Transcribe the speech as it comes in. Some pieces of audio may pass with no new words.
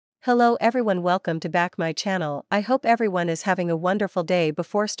Hello everyone, welcome to back my channel. I hope everyone is having a wonderful day.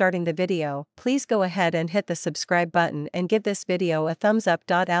 Before starting the video, please go ahead and hit the subscribe button and give this video a thumbs up.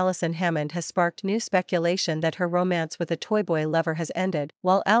 Alison Hammond has sparked new speculation that her romance with a toyboy lover has ended.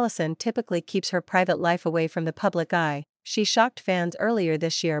 While Alison typically keeps her private life away from the public eye, she shocked fans earlier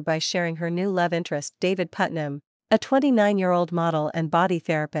this year by sharing her new love interest. David Putnam, a 29-year-old model and body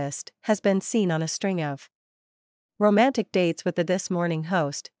therapist, has been seen on a string of romantic dates with the This Morning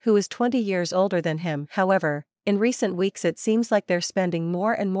host, who is 20 years older than him. However, in recent weeks it seems like they're spending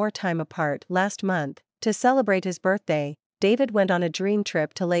more and more time apart. Last month, to celebrate his birthday, David went on a dream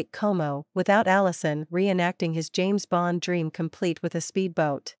trip to Lake Como, without Alison, reenacting his James Bond dream complete with a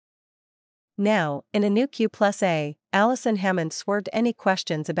speedboat. Now, in a new Q+A, Alison Hammond swerved any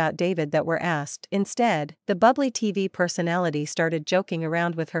questions about David that were asked. Instead, the bubbly TV personality started joking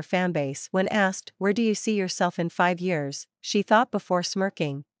around with her fanbase. When asked, "Where do you see yourself in 5 years?" she thought before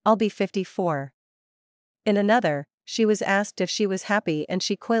smirking, "I'll be 54. In another, she was asked if she was happy and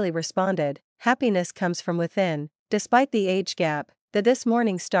she coyly responded, "Happiness comes from within." Despite the age gap, the This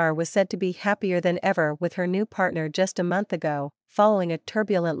Morning star was said to be happier than ever with her new partner just a month ago, following a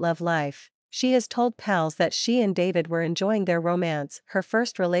turbulent love life. She has told pals that she and David were enjoying their romance, her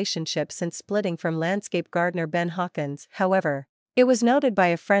first relationship since splitting from landscape gardener Ben Hawkins. However, it was noted by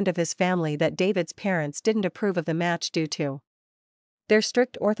a friend of his family that David's parents didn't approve of the match due to their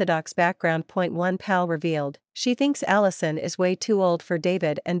strict Orthodox background. One pal revealed, she thinks Alison is way too old for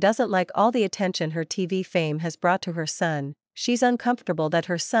David and doesn't like all the attention her TV fame has brought to her son. She's uncomfortable that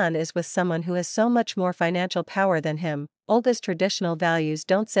her son is with someone who has so much more financial power than him. Olga's traditional values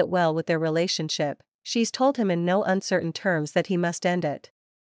don't sit well with their relationship. She's told him in no uncertain terms that he must end it.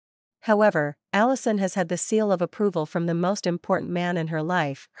 However, Alison has had the seal of approval from the most important man in her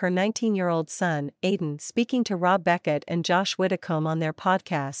life, her 19-year-old son, Aiden. Speaking to Rob Beckett and Josh Widdicombe on their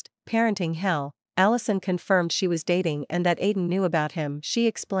podcast, Parenting Hell, Alison confirmed she was dating and that Aiden knew about him. She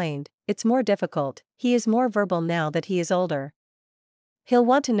explained, "It's more difficult, he is more verbal now that he is older. He'll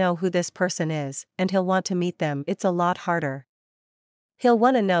want to know who this person is, and he'll want to meet them. It's a lot harder. He'll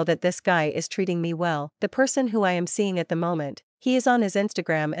want to know that this guy is treating me well. The person who I am seeing at the moment, he is on his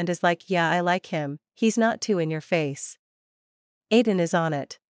Instagram and is like, yeah, I like him, he's not too in your face. Aiden is on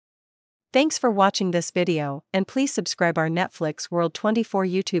it." Thanks for watching this video, and please subscribe our Netflix World 24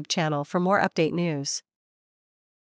 YouTube channel for more update news.